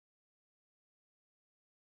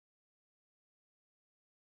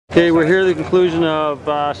Okay, we're here at the conclusion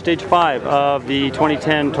of Stage 5 of the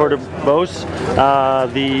 2010 Tour de Beauce,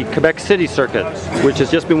 the Quebec City circuit, which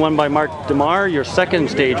has just been won by Marc de Maar, your second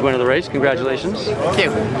stage win of the race. Congratulations. Thank you.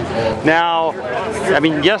 Now, I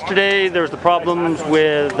mean, yesterday there was the problems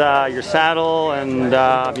with your saddle and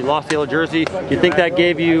you lost the yellow jersey. Do you think that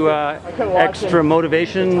gave you extra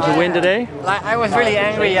motivation to win today? I was really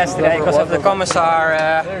angry yesterday because of the commissar.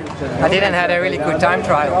 I didn't have a really good time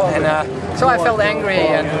trial, and so I felt angry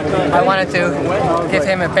and I wanted to give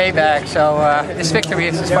him a payback. So this victory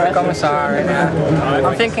is for the commissar, and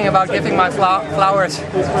I'm thinking about giving my flowers to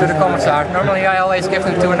the commissar. Normally I always give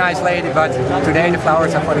them to a nice lady, but today the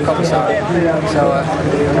flowers are for the commissar. So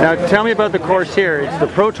now tell me about the course here. It's the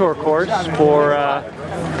Pro Tour course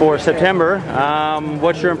for September.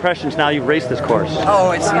 What's your impressions now you've raced this course?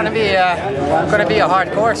 Oh, it's going to be a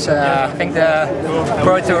hard course. I think the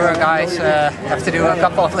Pro Tour guys have to do a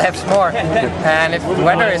couple of laps more, and if the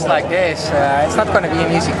weather is like this, it's not going to be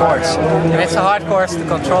an easy course. And it's a hard course to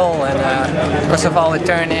control, and because of all the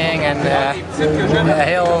turning and the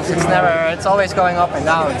hills, it's always going up and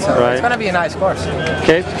down. So right. It's going to be a nice course.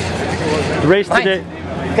 Okay, the race today.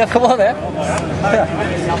 Come on there.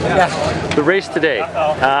 The race today.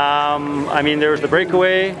 I mean, there was the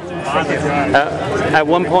breakaway. At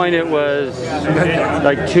one point, it was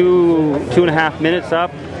like two and a half minutes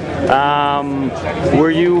up.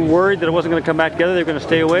 Were you worried that it wasn't going to come back together? They were going to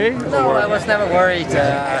stay away? No, I was never worried.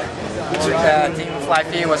 Team Fly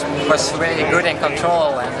P was really good in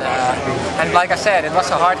control, and like I said, it was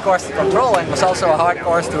a hard course to control, and it was also a hard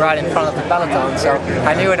course to ride in front of the peloton. So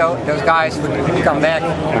I knew those guys would come back,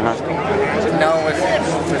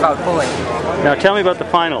 without pulling. Now tell me about the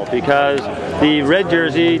final, because the red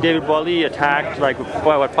jersey, David Boilly, attacked like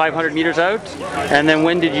what 500 meters out, and then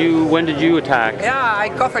when did you attack? Yeah, I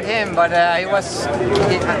covered him, but I was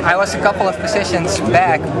a couple of positions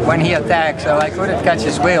back when he attacked, so I couldn't catch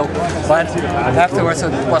his wheel. But afterwards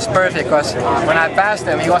it was perfect, because when I passed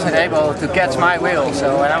him, he wasn't able to catch my wheel,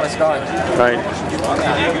 so when I was gone. Right.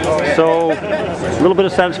 So a little bit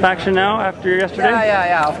of satisfaction now after yesterday?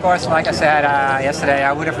 Yeah. Of course, like I said, yesterday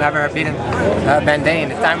I would have never beaten Bandé in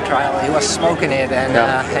the time trial. He was smoking it,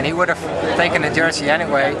 and he would have taken the jersey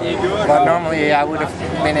anyway. But normally I would have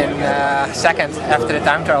been in second after the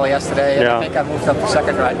time trial yesterday. And I think I moved up to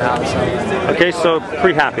second right now. So. Okay, so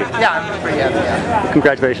pretty happy. Yeah, I'm pretty happy. Yeah.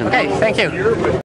 Congratulations. Okay, thank you.